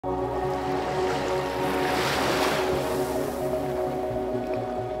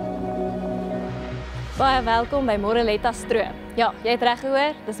Baie welkom by Moreleta stroom. Ja, jy het reg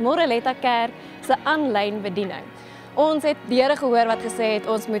gehoor, dis Moreleta Kerk se aanlyn bediening. Ons het die Here gehoor wat gesê het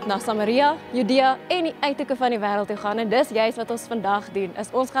ons moet na Samaria, Judea en die uithoeke van die wêreld toe gaan en dis juist wat ons vandag doen.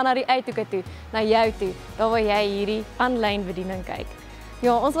 Ons gaan na die uithoeke toe, na jou toe, daar waar jy hierdie aanlyn bediening kyk.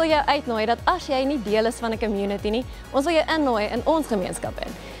 Ja, ons wil jou uitnooi dat as jy nie deel is van 'n community nie, ons wil jou innooi in ons gemeenskap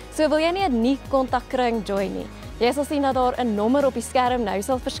in. So wil jy nie 'n nuwe kontakkring join nie. Jy sal sien dat daar 'n nommer op die skerm nou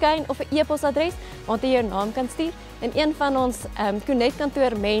sal verskyn of 'n e-posadres waarna jy jou naam kan stuur en een van ons Connect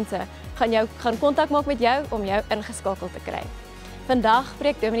kantoor mense gaan kontak maak met jou om jou ingeskakel te kry. Vandag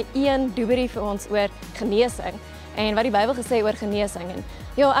preek Dominee Dubery vir ons oor genesing en wat die Bybel gesê oor genesing. En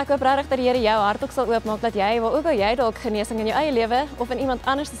ja, ek hoop regtig dat die Here jou hart ook sal oopmaak dat jy waar ook al jy dalk genesing in jou eie lewe of in iemand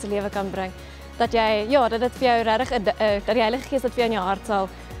anders se lewe kan bring, dat jy dat dit vir jou regtig dat die Heilige Gees dit vir jou in jou hart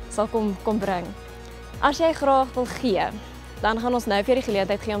sal kom bring. As jy graag wil gee, dan gaan ons nou vir die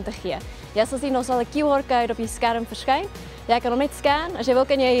geleentheid gee om te gee. Jy sal sien ons sal 'n QR-code op die skerm verskyn. Jy kan hom net scan. As jy wil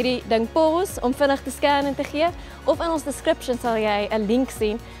kan jy hierdie ding pause om vinnig te scan en te gee. Of in ons description sal jy 'n link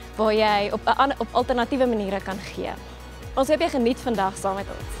sien waar jy op alternatiewe maniere kan gee. Ons hoop jy geniet vandag saam met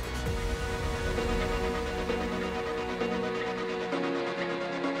ons.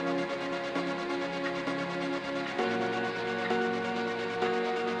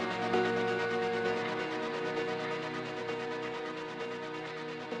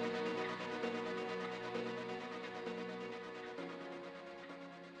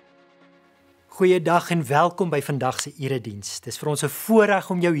 Goeiedag en welkom by vandag se erediens. Dis vir ons 'n voorreg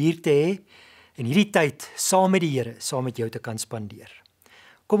om jou hier te hê en hierdie tyd saam met die Here, saam met jou te kan spandeer.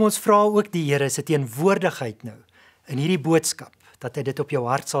 Kom ons vra ook die Here se teenwoordigheid nou in hierdie boodskap, dat hy dit op jou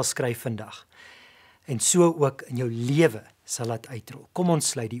hart sal skryf vandag. En so ook in jou lewe sal dit uitrol. Kom ons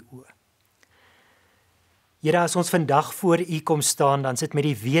sluit die oë. Here, as ons vandag voor U kom staan, dan sit met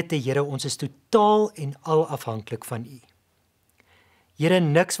die wete, Here, ons is totaal en al afhanklik van U. Here,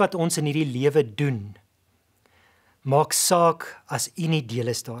 niks wat ons in hierdie lewe doen, maak saak as U nie deel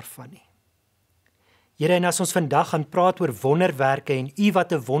is daarvan nie. Here, en as ons vandag gaan praat oor wonderwerke en U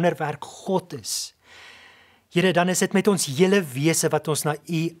wat 'n wonderwerk God is, Here, dan is dit met ons hele wese wat ons na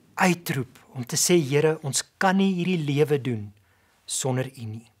U uitroep, om te sê, Here, ons kan nie hierdie lewe doen sonder U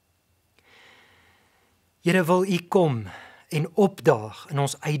nie. Here, wil U kom en opdaag in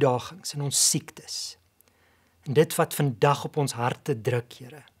ons uitdagings, in ons siektes, en dit wat vandag op ons harte druk,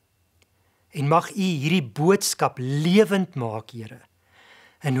 Here. En mag U hierdie boodskap lewend maak, Here,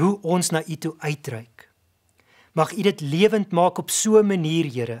 en hoe ons na U toe uitreik. Mag U dit lewend maak op so 'n manier,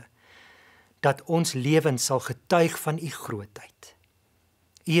 Here, dat ons lewens sal getuig van U grootheid.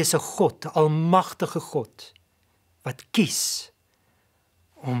 U is 'n God, 'n almagtige God, wat kies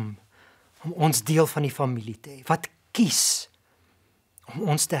om ons deel van die familie te hê, wat kies om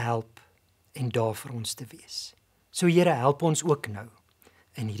ons te help en daar vir ons te wees. So Here, help ons ook nou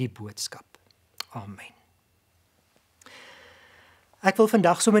in hierdie boodskap. Amen. Ek wil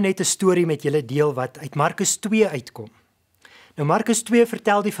vandag sommer net 'n storie met julle deel wat uit Markus 2 uitkom. Nou Markus 2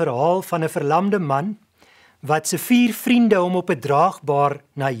 vertel die verhaal van 'n verlamde man wat se 4 vriende hom op 'n draagbaar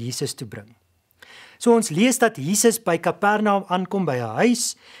na Jesus toe bring. So ons lees dat Jesus by Kapernaum aankom by 'n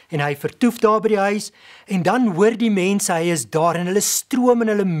huis en hy vertoef daar by die huis en dan hoor die mense hy is daar en hulle stroom in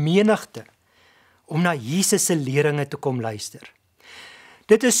hulle menigte om na Jesus se leringe te kom luister.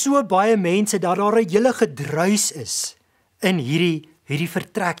 Dit is so baie mense dat daar 'n hele gedruis is in hierdie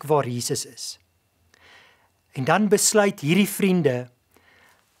vertrek waar Jesus is. En dan besluit hierdie vriende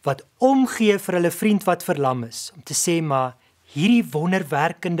wat omgee vir hulle vriend wat verlam is, om te sê, maar hierdie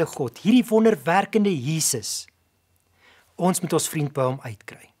wonderwerkende God, hierdie wonderwerkende Jesus, ons moet ons vriend by hom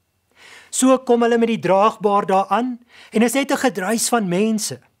uitkry. So kom hulle met die draagbaar daaraan, en is net 'n gedruis van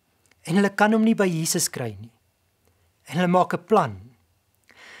mense, en hulle kan hom nie by Jesus kry nie. En hulle maak 'n plan.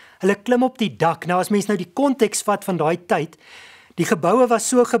 Hulle klim op die dak. Nou as mens nou die konteks vat van daai tyd, die geboue was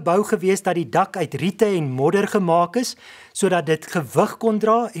so gebou gewees dat die dak uit riete en modder gemaak is, sodat dit gewig kon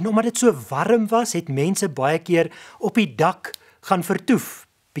dra, en omdat dit so warm was, het mense baie keer op die dak gaan vertoef,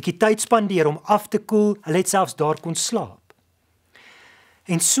 bietjie tyd spandeer om af te koel, hulle het selfs daar kon slaap.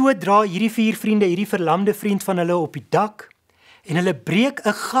 En so dra hierdie 4 vriende, hierdie verlamde vriend van hulle op die dak, en hulle breek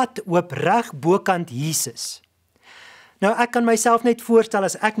 'n gat oop reg bokant Jesus. Nou ek kan myself net voorstel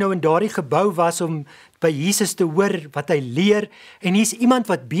as ek nou in daardie gebou was om by Jesus te hoor wat hy leer, en hier's iemand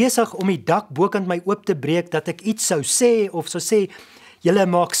wat besig om die dak bokant my oop te breek, dat ek iets sou sê, of sou sê, julle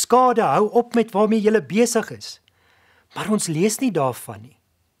maak skade, hou op met waarmee julle besig is. Maar ons lees nie daarvan nie.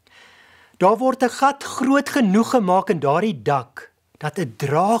 Daar word 'n gat groot genoeg gemaak in daardie dak, dat 'n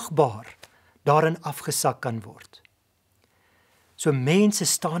draagbaar daarin afgesak kan word. So mense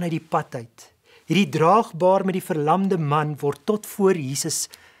staan uit die pad uit. Hierdie draagbaar met die verlamde man word tot voor Jesus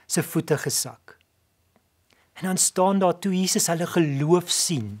se voete gesak. En dan staan daar toe Jesus hulle geloof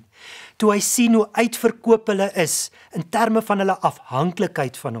sien, toe hy sien hoe uitverkoop hulle is in terme van hulle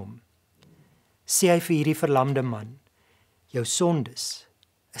afhanklikheid van hom, sê hy vir hierdie verlamde man, jou sondes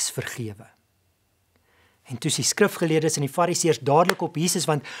is vergewe. En toe is die skrifgeleerdes en die fariseërs dadelik op Jesus,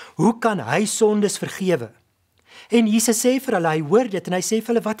 want hoe kan hy sondes vergewe? En Jesus sê vir hulle, hy hoor dit en hy sê vir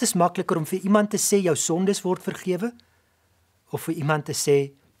hulle, wat is makliker om vir iemand te sê, jou sondes word vergewe? Of vir iemand te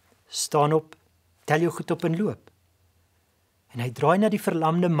sê, staan op, tel jou goed op en loop. En hy draai na die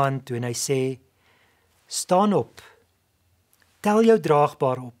verlamde man toe en hy sê, staan op, tel jou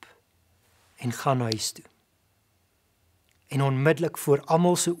draagbaar op en gaan huis toe. En onmiddellik voor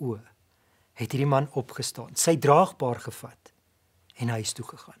almal se oë het hierdie man opgestaan, sy draagbaar gevat en huis toe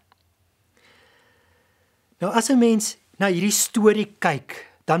gegaan. Nou as 'n mens na hierdie storie kyk,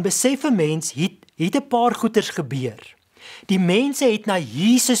 dan besef 'n mens, hier het 'n paar goeters gebeur. Die mense het na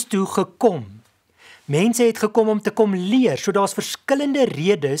Jesus toe gekom. Mense het gekom om te kom leer, so daar's verskillende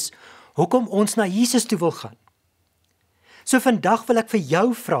redes hoekom ons na Jesus toe wil gaan. So vandag wil ek vir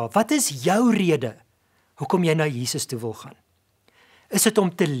jou vra, wat is jou rede hoekom jy na Jesus toe wil gaan? Is dit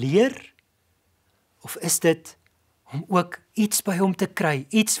om te leer, of is dit om ook iets by hom te kry,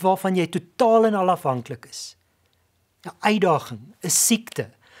 iets waarvan jy totaal en al afhanklik is? 'n uitdaging, 'n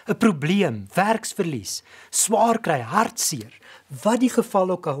siekte, 'n probleem, werksverlies, swaar kry, hartseer, wat die geval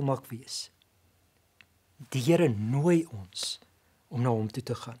ook al mag wees. Die Here nooi ons om na hom toe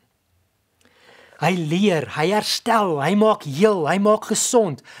te gaan. Hy leer, hy herstel, hy maak heel, hy maak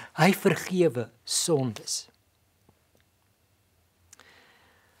gesond, hy vergewe sondes.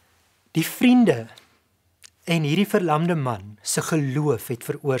 Die vriende en hierdie verlamde man se geloof het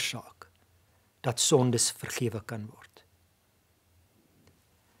veroorsaak dat sondes vergewe kan word.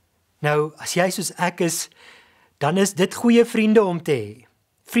 Nou, as jy soos ek is, dan is dit goeie vriende om te hê.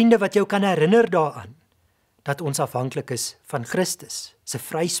 Vriende wat jou kan herinner daaraan dat ons afhanklik is van Christus, sy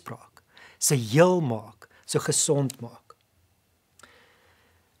vryspraak, sy heel maak, sy gesond maak.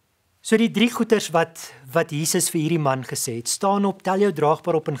 So die 3 goeters wat Jesus vir hierdie man gesê het, staan op, tel jou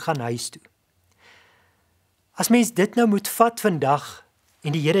draagbaar op en gaan huis toe. As mens dit nou moet vat vandag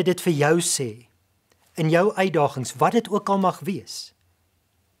en die Here dit vir jou sê, in jou uitdagings, wat dit ook al mag wees,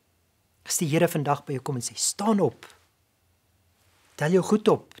 as die Here vandag by jou kom en sê, staan op, tel jou goed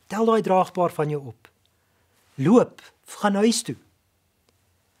op, tel daai draagbaar van jou op, loop, gaan huis toe.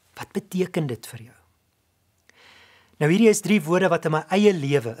 Wat beteken dit vir jou? Nou hierdie is 3 woorde wat in my eie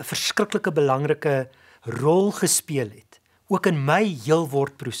lewe 'n verskriklike belangrike rol gespeel het, ook in my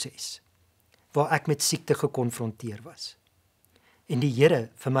heelwordproses, waar ek met siekte gekonfronteer was. En die Here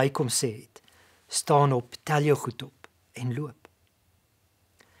vir my kom sê het, staan op, tel jou goed op en loop.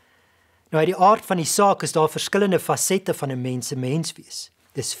 Nou uit die aard van die saak is daar verskillende fasette van 'n mens se menswees.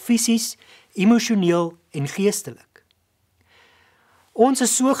 Dis fisies, emosioneel en geestelik. Ons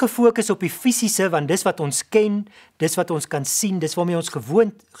is so gefokus op die fisiese, want dis wat ons ken, dis wat ons kan sien, dis waarmee ons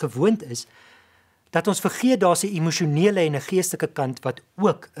gewoond is, dat ons vergeet daar's 'n emosionele en 'n geestelike kant wat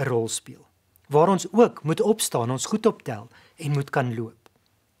ook 'n rol speel, waar ons ook moet opstaan, ons goed optel en moet kan loop.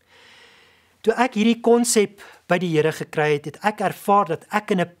 Toe ek hierdie konsep by die Here gekry het, het ek ervaar dat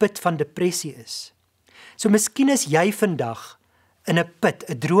ek in 'n put van depressie is. So miskien is jy vandag in 'n put,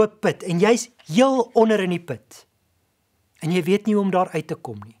 'n droë put, en jy's heel onder in die put. En jy weet nie hoe om daar uit te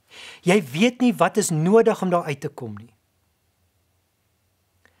kom nie. Jy weet nie wat is nodig om daar uit te kom nie.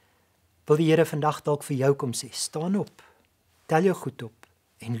 Wil die Here vandag dalk vir jou kom sê, staan op, tel jou goed op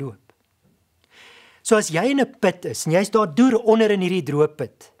en loop. So as jy in 'n put is, en jy's daar deur onder in hierdie droë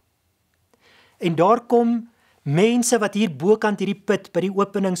put, en daar kom mense wat hier bokant hierdie put by die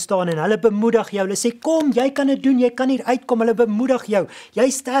opening staan en hulle bemoedig jou, hulle sê, kom, jy kan dit doen, jy kan hier uitkom, hulle bemoedig jou,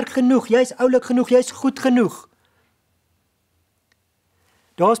 jy's sterk genoeg, jy's oulik genoeg, jy's goed genoeg.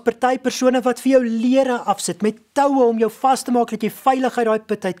 Daar's party persone wat vir jou lere afsit met toue om jou vas te maak dat jy veilig uit daai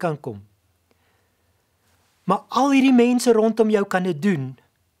put uit kan kom. Maar al hierdie mense rondom jou kan dit doen,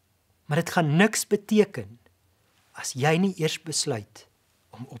 maar dit gaan niks beteken as jy nie eers besluit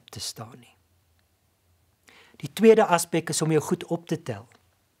om op te staan nie. Die tweede aspek is om jou goed op te tel.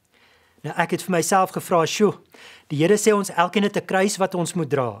 Nou ek het vir myself gevra, sjoe, die Here sê ons elkeen het 'n kruis wat ons moet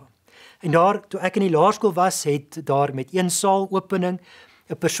dra. En daar, toe ek in die laerskool was, het daar met een saal opening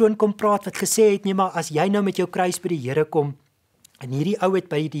 'n persoon kom praat wat gesê het, nee, maar as jy nou met jou kruis by die Here kom, en hierdie ou het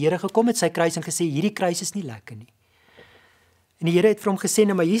by die Here gekom met sy kruis en gesê, hierdie kruis is nie lekker nie. En die Here het vir hom gesê,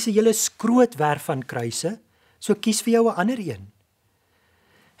 nou maar hier is 'n hele skrootwerf van kruise, so kies vir jou 'n ander een.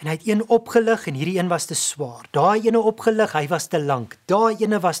 En hy het een opgelig en hierdie een was te swaar. Daai ene opgelig, hy was te lank. Daai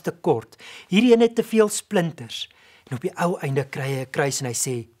ene was te kort. Hierdie een het te veel splinters. En op die ou einde kry hy 'n kruis en hy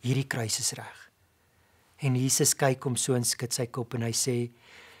sê, hierdie kruis is reg. En Jesus kyk hom so en skud sy kop en hy sê,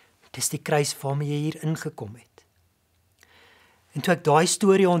 dis die kruis waarmee jy hier ingekom het. En toe ek daai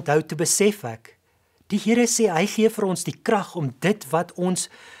storie onthou, toe besef ek, die Here sê, hy gee vir ons die krag om dit wat ons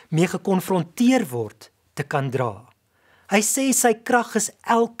mee gekonfronteer word, te kan dra. Hy sê sy krag is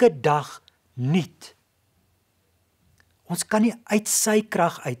elke dag nuut. Ons kan nie uit sy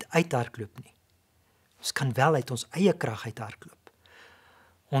krag uithardloop nie. Ons kan wel uit ons eie krag uithardloop.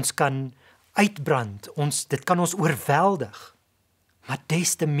 Ons kan uitbrand, dit kan ons oorweldig. Maar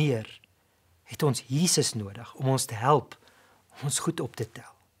des te meer het ons Jesus nodig om ons te help om ons goed op te tel.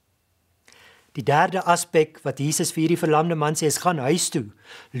 Die derde aspek wat Jesus vir hierdie verlamde man sê is, gaan huis toe,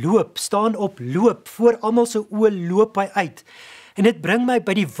 loop, staan op, loop, voor almal se oë loop hy uit. En dit bring my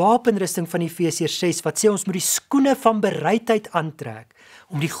by die wapenrusting van Efesiërs 6, wat sê ons moet die skoene van bereidheid aantrek,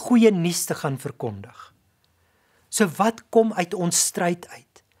 om die goeie nuus te gaan verkondig. So wat kom uit ons stryd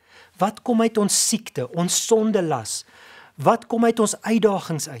uit? Wat kom uit ons siekte, ons sondelas? Wat kom uit ons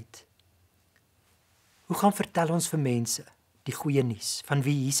uitdagings uit? Hoe gaan vertel ons vir mense die goeie nuus van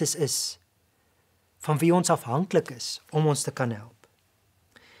wie Jesus is? Van wie ons afhanklik is om ons te kan help.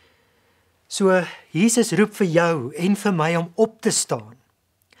 So, Jesus roep vir jou en vir my om op te staan.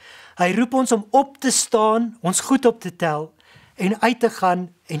 Hy roep ons om op te staan, ons goed op te tel en uit te gaan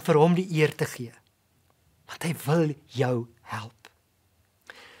en vir hom die eer te gee. Want hy wil jou help.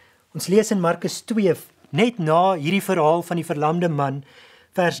 Ons lees in Markus 2, net na hierdie verhaal van die verlamde man,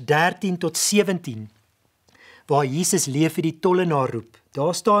 vers 13 tot 17, waar Jesus leef vir die tollenaar roep.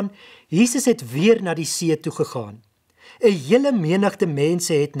 Daar staan, Jesus het weer na die see toe gegaan. 'n Hele menigte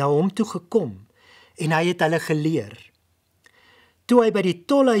mense het na hom toe gekom en hy het hulle geleer. Toe hy by die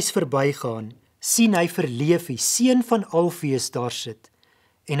tolhuis verbygaan, sien hy vir Leefie, seun van Alfeus, daar sit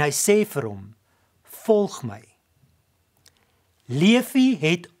en hy sê vir hom, volg my. Leefie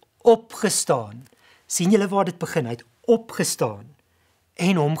het opgestaan. Sien julle waar dit begin? Hy het opgestaan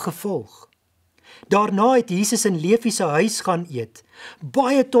en hom gevolg. Daarna het Jesus in Leefie se huis gaan eet.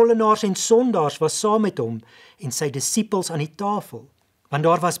 Baie tollenaars en sondaars was saam met hom en sy disippels aan die tafel, want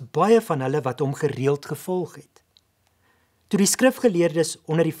daar was baie van hulle wat hom gereeld gevolg het. Toe die skrifgeleerdes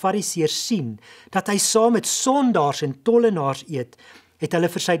onder die fariseërs sien dat hy saam met sondaars en tollenaars eet, het hulle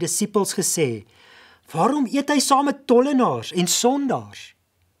vir sy disippels gesê, waarom eet hy saam met tollenaars en sondaars?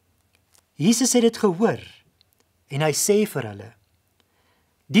 Jesus het dit gehoor en hy sê vir hulle,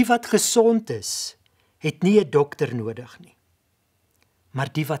 die wat gesond is, het nie 'n dokter nodig nie, maar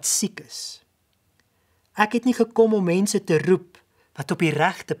die wat siek is. Ek het nie gekom om mense te roep wat op die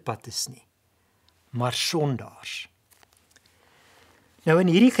regte pad is nie, maar sondaars. Nou in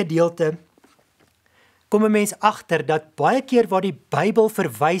hierdie gedeelte kom 'n mens agter dat baie keer waar die Bybel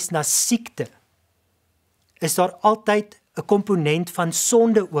verwys na siekte, is daar altyd 'n komponent van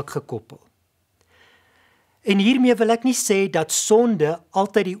sonde ook gekoppel. En hiermee wil ek nie sê dat sonde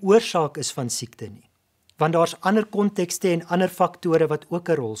altyd die oorsaak is van siekte nie, want daar's ander kontekste en ander faktore wat ook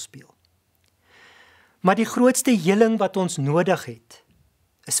 'n rol speel. Maar die grootste heling wat ons nodig het,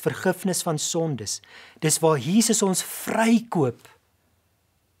 is vergifnis van sondes. Dis waar Jesus ons vrykoop,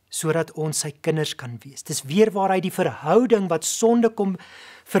 sodat ons sy kinders kan wees. Dis weer waar hy die verhouding wat sonde kom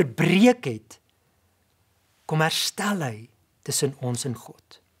verbreek het, kom herstel hy tussen ons en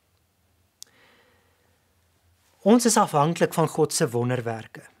God. Ons is afhanklik van God se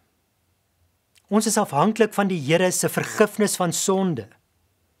wonderwerke. Ons is afhanklik van die Here se vergifnis van sonde.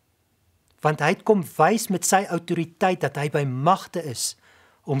 Want hy het kom wys met sy autoriteit dat hy by magte is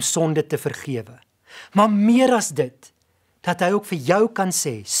om sonde te vergewe. Maar meer as dit, dat hy ook vir jou kan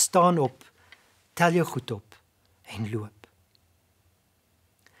sê, staan op, tel jou goed op en loop.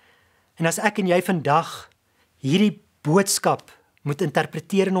 En as ek en jy vandag hierdie boodskap moet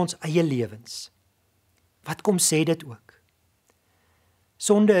interpreteer in ons eie lewens, wat kom sê dit ook?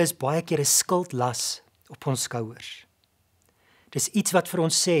 Sonde is baie keer 'n skuldlas op ons skouers. Dis iets wat vir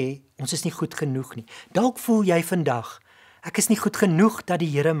ons sê, ons is nie goed genoeg nie. Dalk voel jy vandag, ek is nie goed genoeg dat die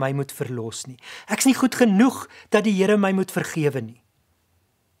Here my moet verlos nie. Ek is nie goed genoeg dat die Here my moet vergewe nie.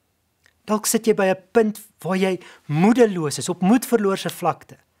 Dalk sit jy by 'n punt waar jy moedeloos is, op moedverloorse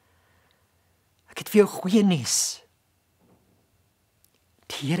vlakte. Ek het vir jou goeie nuus.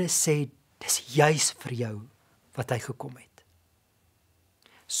 Die Here sê, dis juis vir jou wat hy gekom het.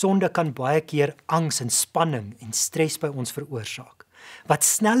 Sonde kan baie keer angs en spanning en stres by ons veroorsaak, wat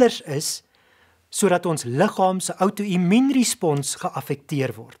sneller is, sodat ons liggaam se auto-immuunrespons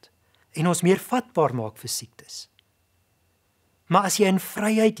geaffekteer word en ons meer vatbaar maak vir siektes. Maar as jy in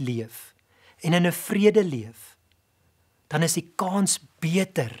vryheid leef en in 'n vrede leef, dan is die kans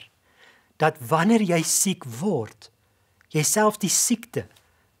beter dat wanneer jy siek word, jy self die siekte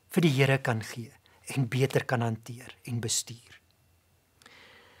vir die Here kan gee en beter kan hanteer en bestuur.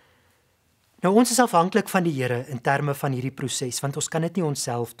 Nou ons is afhanklik van die Here in terme van hierdie proses, want ons kan dit nie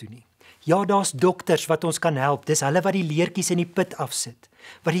onsself doen nie. Ja, daar's dokters wat ons kan help, dis hulle wat die leertjies in die put afsit,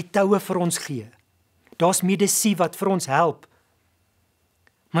 wat die toue vir ons gee. Daar's medisyne wat vir ons help,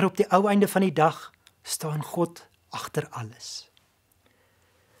 maar op die ou einde van die dag staan God agter alles.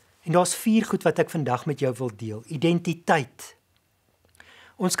 En daar's 4 goed wat ek vandag met jou wil deel. Identiteit.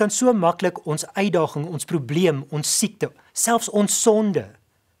 Ons kan so maklik ons uitdaging, ons probleem, ons siekte, selfs ons sonde,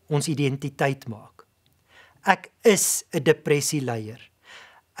 ons identiteit maak. Ek is 'n depressieleier.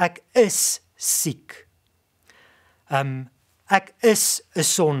 Ek is siek. Ek is 'n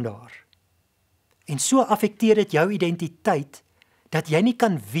sondaar. En so affekteer dit jou identiteit, dat jy nie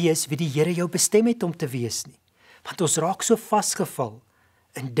kan wees wie die Here jou bestem het om te wees nie. Want ons raak so vasgeval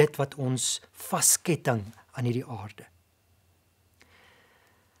in dit wat ons vasketting aan hierdie aarde.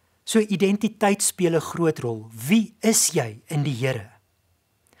 So identiteit speel 'n groot rol. Wie is jy in die Here?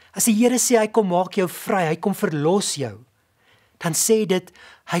 As die Here sê hy kom maak jou vry, hy kom verlos jou, dan sê dit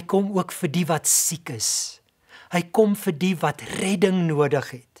hy kom ook vir die wat siek is. Hy kom vir die wat redding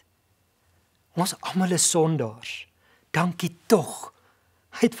nodig het. Ons almal is sondaars. Dankie tog,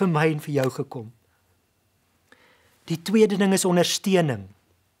 hy het vir my en vir jou gekom. Die tweede ding is ondersteuning.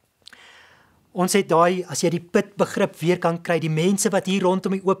 Ons het daai, as jy die put begrip weer kan kry, die mense wat hier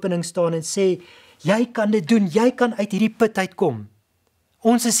rondom die opening staan en sê, jy kan dit doen, jy kan uit hierdie put uitkom.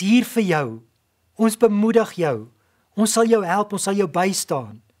 Ons is hier vir jou, ons bemoedig jou, ons sal jou help, ons sal jou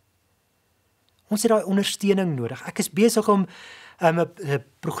bystaan. Ons het daai ondersteuning nodig. Ek is besig om 'n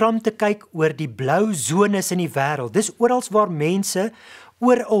program te kyk oor die blou zones in die wêreld. Dis oral waar mense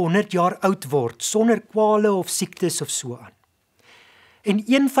oor 100 jaar oud word, sonder kwale of siektes of so aan. En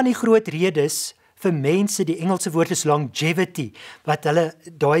een van die groot redes vir mense, die Engelse woord is longevity, wat hulle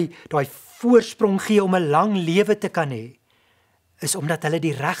daai voorsprong gee om 'n lang lewe te kan hê, is omdat hulle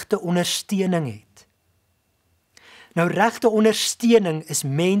die regte ondersteuning het. Nou regte ondersteuning is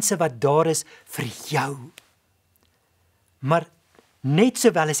mense wat daar is vir jou. Maar net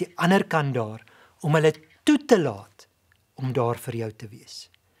sowel is die ander kant daar om hulle toe te laat om daar vir jou te wees.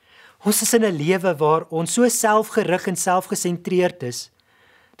 Ons is in 'n lewe waar ons so selfgerig en selfgesentreerd is,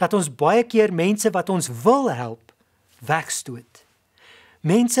 dat ons baie keer mense wat ons wil help, wegstoot.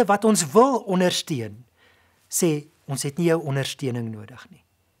 Mense wat ons wil ondersteun, sê ons het nie jou ondersteuning nodig nie.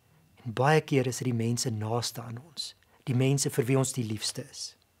 En baie keer is dit die mense naaste aan ons, die mense vir wie ons die liefste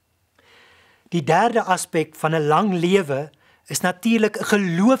is. Die derde aspek van 'n lang lewe is natuurlik 'n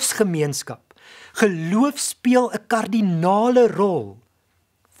geloofsgemeenskap. Geloof speel 'n kardinale rol,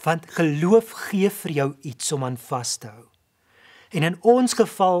 want geloof gee vir jou iets om aan vas te hou. En in ons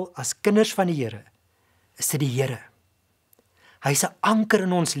geval as kinders van die Here, is dit die Here. Hy is 'n anker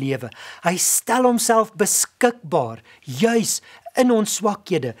in ons lewe. Hy stel homself beskikbaar, juis in ons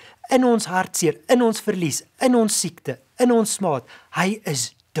swakhede, in ons hartseer, in ons verlies, in ons siekte, in ons smaad. Hy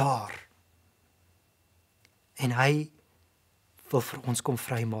is daar. En hy wil vir ons kom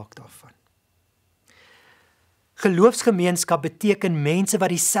vrymaak daarvan. Geloofsgemeenskap beteken mense wat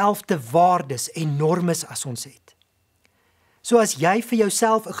dieselfde waardes en normes as ons het. So as jy vir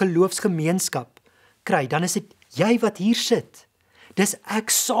jouself 'n geloofsgemeenskap kry, dan is dit jy wat hier sit. Dis ek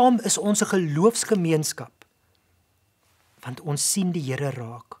saam is ons 'n geloofsgemeenskap. Want ons sien die Here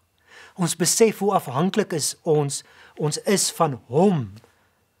raak. Ons besef hoe afhanklik is ons is van hom,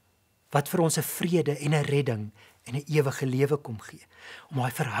 wat vir ons 'n vrede en 'n redding en 'n ewige lewe kom gee, om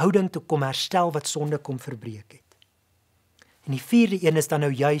daai verhouding te kom herstel wat sonde kom verbreek het. En die vierde een is dan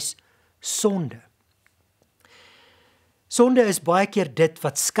nou juis sonde. Sonde is baie keer dit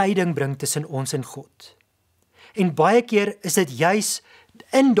wat skeiding bring tussen ons en God. En baie keer is dit juis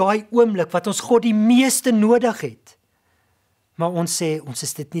in daai oomblik wat ons God die meeste nodig het. Maar ons sê, ons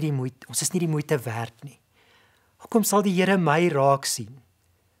is nie die moeite werd nie. Hoekom sal die Here my raak sien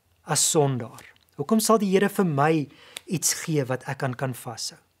as sondaar? Hoekom sal die Here vir my iets gee wat ek kan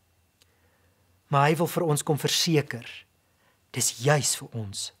vashou? Maar hy wil vir ons kom verseker, dis juis vir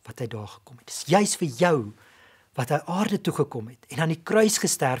ons wat hy daar gekom het. Dis juis vir jou wat hy aarde toe gekom het en aan die kruis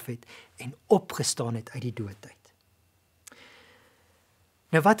gesterf het en opgestaan het uit die dood uit.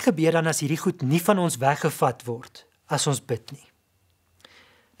 Nou wat gebeur dan as hierdie goed nie van ons weggevat word as ons bid nie?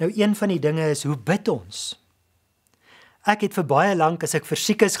 Nou een van die dinge is, hoe bid ons? Ek het vir baie lank, as ek vir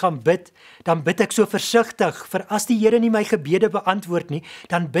siekes gaan bid, dan bid ek so versigtig, vir as die Here nie my gebede beantwoord nie,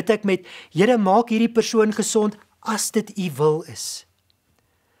 dan bid ek met, Here, maak hierdie persoon gesond, as dit U wil is.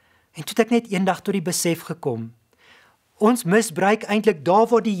 En toe het ek net eendag tot die besef gekom, ons misbruik eintlik daar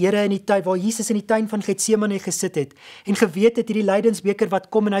waar die Here in die tuin, waar Jesus in die tuin van Getsemane gesit het, en geweet het hierdie lydensbeker wat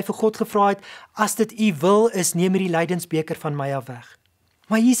kom, en hy vir God gevra het, as dit U wil is, neem hierdie lydensbeker van my af weg.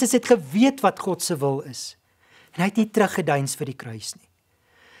 Maar Jesus het geweet wat God se wil is, en hy het nie teruggedeins vir die kruis nie.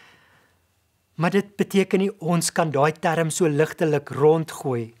 Maar dit beteken nie, ons kan daai term so ligtelik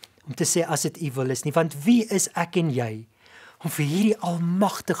rondgooi, om te sê as dit U wil is nie, want wie is ek en jy, om vir hierdie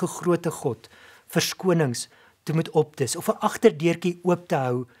almagtige groote God, verskonings te moet opdis, of 'n agterdeurtjie oop te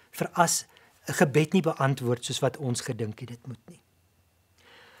hou, vir as 'n gebed nie beantwoord, soos wat ons gedink het dit moet nie.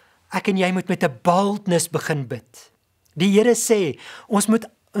 Ek en jy moet met 'n boldness begin bid. Die Here sê, ons moet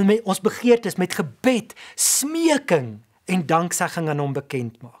ons begeertes met gebed, smeking en danksegging aan hom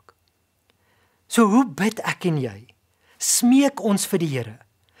bekend maak. So hoe bid ek en jy? Smeek ons vir die Here.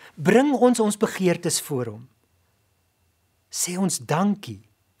 Bring ons begeertes voor hom. Sê ons dankie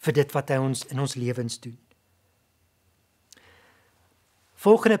vir dit wat hy ons in ons lewens doen.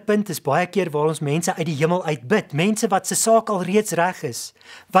 Volgende punt is baie keer waar ons mense uit die hemel uitbid, mense wat se saak al reeds reg is,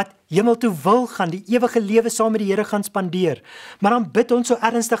 wat hemel toe wil gaan, die ewige lewe saam met die Here gaan spandeer, maar dan bid ons so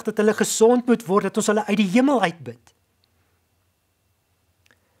ernstig dat hulle gesond moet word, dat ons hulle uit die hemel uitbid.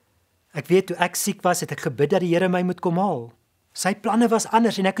 Ek weet, toe ek siek was, het ek gebid dat die Here my moet kom haal. Sy planne was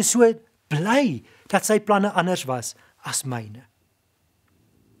anders, en ek is so bly dat sy planne anders was as myne.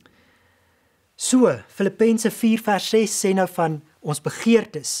 So, Filippense 4 vers 6 sê nou van ons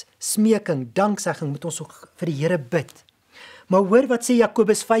begeertes, smeking, danksegging, moet ons ook vir die Here bid. Maar hoor wat sê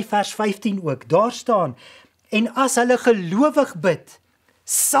Jakobus 5 vers 15 ook, daar staan, en as hulle gelowig bid,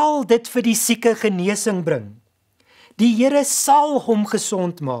 sal dit vir die sieke genesing bring. Die Here sal hom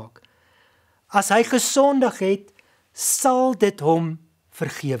gesond maak. As hy gesondig het, sal dit hom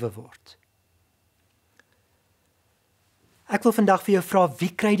vergewe word. Ek wil vandag vir jou vra, wie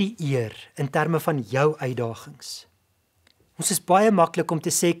kry die eer in terme van jou uitdagings? Ons is baie maklik om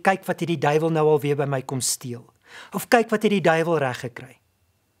te sê, kyk wat het die duiwel nou alweer by my kom steel. Of kyk wat het die duiwel reg gekry.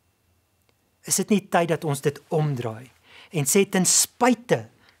 Is dit nie tyd dat ons dit omdraai en sê, ten spyte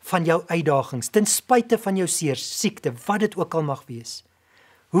van jou uitdagings, ten spyte van jou seer, siekte, wat dit ook al mag wees,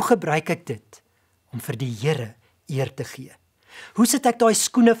 hoe gebruik ek dit om vir die Here eer te gee? Hoe sit ek daai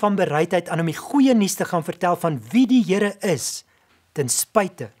skoene van bereidheid aan om die goeie nuus te gaan vertel van wie die Here is, ten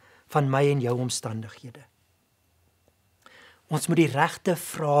spyte van my en jou omstandighede? Ons moet die regte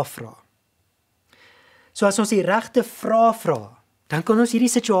vrae vra. So as ons die regte vrae vra, dan kan ons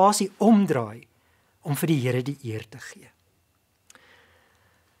hierdie situasie omdraai om vir die Here die eer te gee.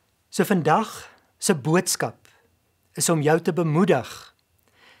 So vandag se boodskap is om jou te bemoedig,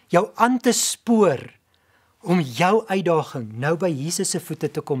 jou aan te spoor om jou uitdaging nou by Jesus se voete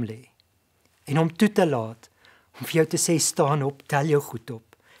te kom lê en hom toe te laat om vir jou te sê, staan op, tel jou goed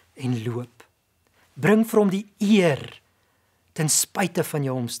op en loop. Bring vir hom die eer ten spyte van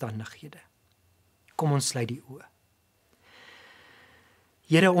jou omstandighede. Kom ons sluit die oë.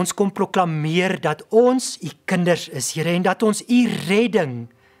 Here, ons kom proklameer dat ons u kinders is, Here, en dat ons u redding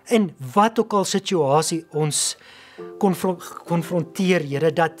in wat ook al situasie ons konfronteer,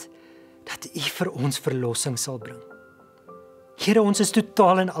 Here, dat u vir ons verlossing sal bring. Here, ons is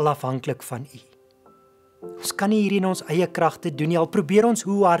totaal en al afhanklik van u. Ons kan nie hier in ons eie kragte doen nie, al probeer ons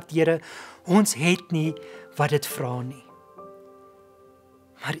hoe hard, Here, ons het nie wat dit vra nie.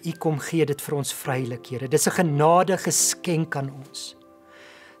 Maar u kom gee dit vir ons vrylik, Here. Dis 'n genade geskenk aan ons.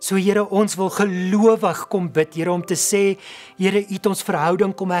 So, Here, ons wil gelowig kom bid, Here, om te sê, Here, u het ons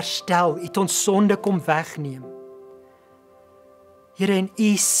verhouding kom herstel, u het ons sonde kom wegneem. Here, en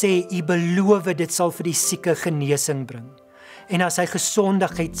u sê, u beloof dit sal vir die sieke genesing bring. En as hy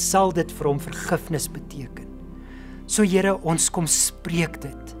gesondig het, sal dit vir hom vergifnis beteken. So, Here, ons kom spreek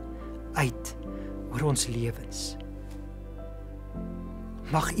dit uit oor ons lewens.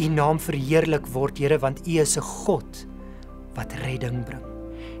 Mag u naam verheerlik word, Here, want u is 'n God wat redding bring.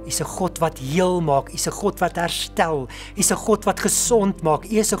 U is 'n God wat heel maak, u is 'n God wat herstel, u is 'n God wat gesond maak,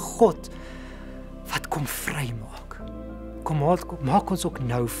 u is 'n God wat kom vry maak. Kom maak ons ook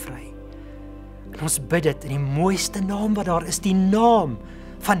nou vry. En ons bid dit in die mooiste naam wat daar is, die naam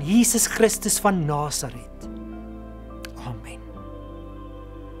van Jesus Christus van Nasaret. Amen.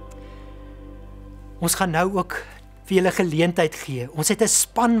 Ons gaan nou ook vir julle geleentheid gee. Ons het 'n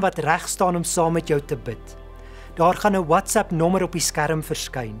span wat reg staan om saam met jou te bid. Daar gaan 'n WhatsApp nommer op die skerm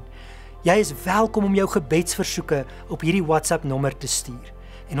verskyn. Jy is welkom om jou gebedsversoeke op hierdie WhatsApp nommer te stuur.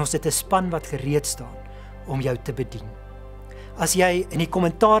 En ons het 'n span wat gereed staan om jou te bedien. As jy in die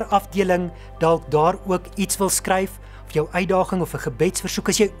kommentaar afdeling dalk daar ook iets wil skryf, of jou uitdaging of 'n gebedsversoek,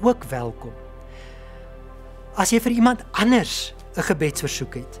 is jy ook welkom. As jy vir iemand anders 'n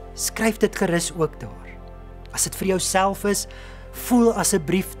gebedsversoek het, skryf dit gerus ook daar. As dit vir jouself is, voel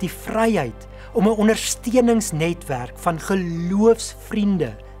asseblief die vryheid om 'n ondersteuningsnetwerk van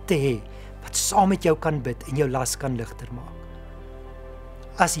geloofsvriende te hê, wat saam met jou kan bid en jou las kan ligter maak.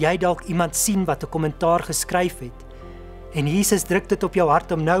 As jy dalk iemand sien wat 'n kommentaar geskryf het, en Jesus druk dit op jou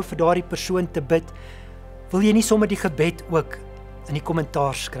hart om nou vir daardie persoon te bid, wil jy nie sommer die gebed ook in die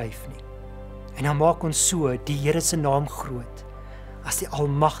kommentaar skryf nie. En dan maak ons so die Here se naam groot, as die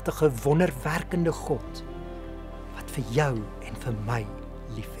almagtige, wonderwerkende God, wat vir jou en vir my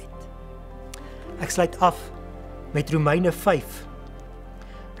liefhet. Ek sluit af met Romeine 5.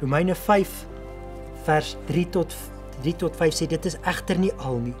 Romeine 5 vers 3 tot 5 sê, dit is egter nie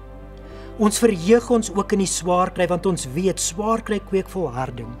al nie. Ons verheug ons ook in die swaar kry, want ons weet, swaar kry kweek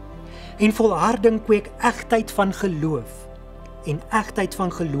volharding. En volharding kweek egtheid van geloof. En egtheid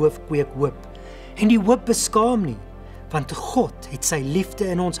van geloof kweek hoop. En die hoop beskaam nie, want God het sy liefde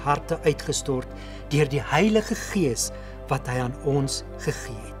in ons harte uitgestort deur die Heilige Gees wat hy aan ons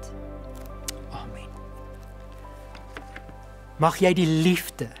gegee het. Amen. Mag jy die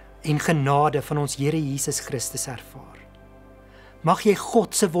liefde en genade van ons Here Jesus Christus ervaar. Mag jy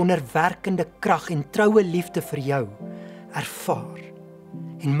God se wonderwerkende krag en troue liefde vir jou ervaar.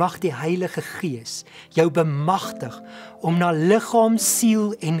 En mag die Heilige Gees jou bemagtig om na liggaam,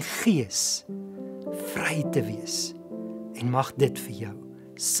 siel en gees vry te wees. En mag dit vir jou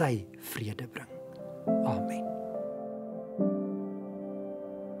sy vrede bring. Amen.